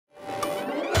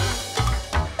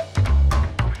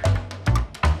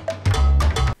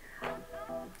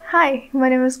Hi, my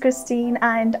name is Christine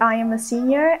and I am a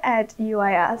senior at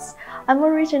UIS. I'm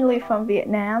originally from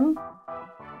Vietnam.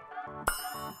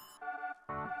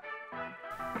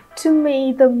 To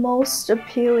me, the most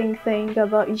appealing thing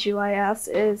about UIS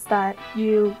is that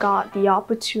you got the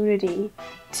opportunity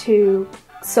to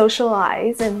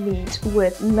socialize and meet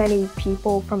with many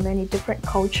people from many different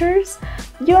cultures.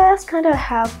 UIS kind of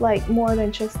have like more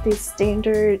than just these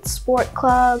standard sport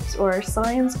clubs or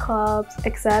science clubs,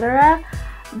 etc.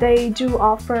 They do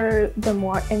offer the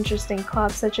more interesting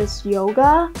clubs such as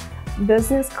yoga,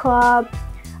 business club,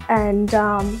 and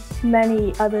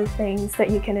many other things that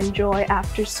you can enjoy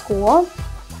after school.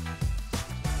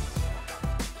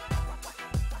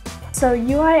 So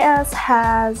UIS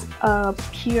has a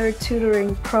peer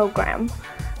tutoring program.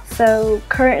 So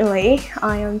currently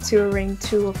I am tutoring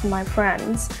two of my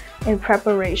friends in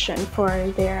preparation for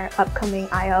their upcoming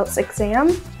IELTS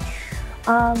exam.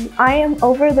 I am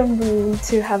over the moon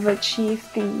to have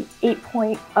achieved the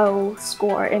 8.0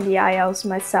 score in the IELTS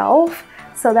myself,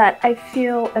 so that I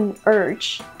feel an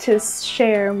urge to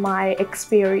share my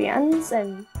experience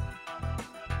and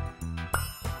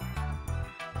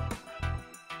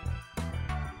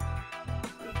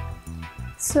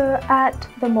So at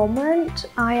the moment,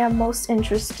 I am most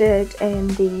interested in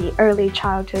the Early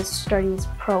Childhood Studies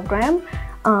program.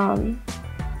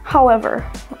 However,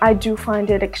 I do find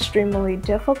it extremely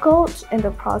difficult in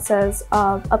the process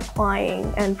of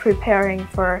applying and preparing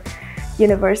for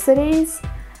universities.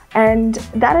 And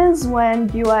that is when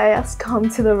UIS come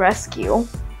to the rescue.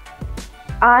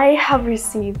 I have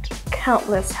received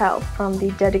countless help from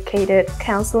the dedicated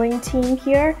counseling team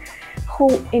here,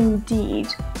 who indeed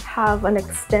have an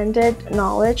extended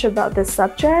knowledge about the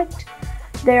subject.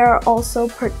 They are also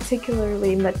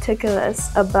particularly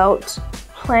meticulous about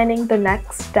planning the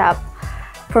next step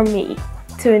for me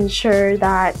to ensure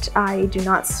that I do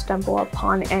not stumble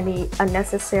upon any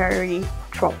unnecessary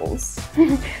troubles.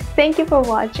 Thank you for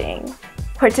watching.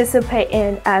 Participate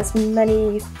in as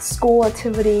many school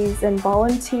activities and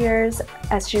volunteers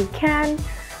as you can,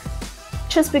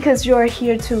 just because you're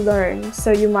here to learn,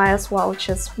 so you might as well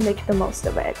just make the most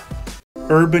of it.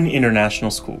 Urban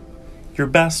International School, your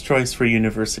best choice for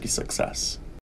university success.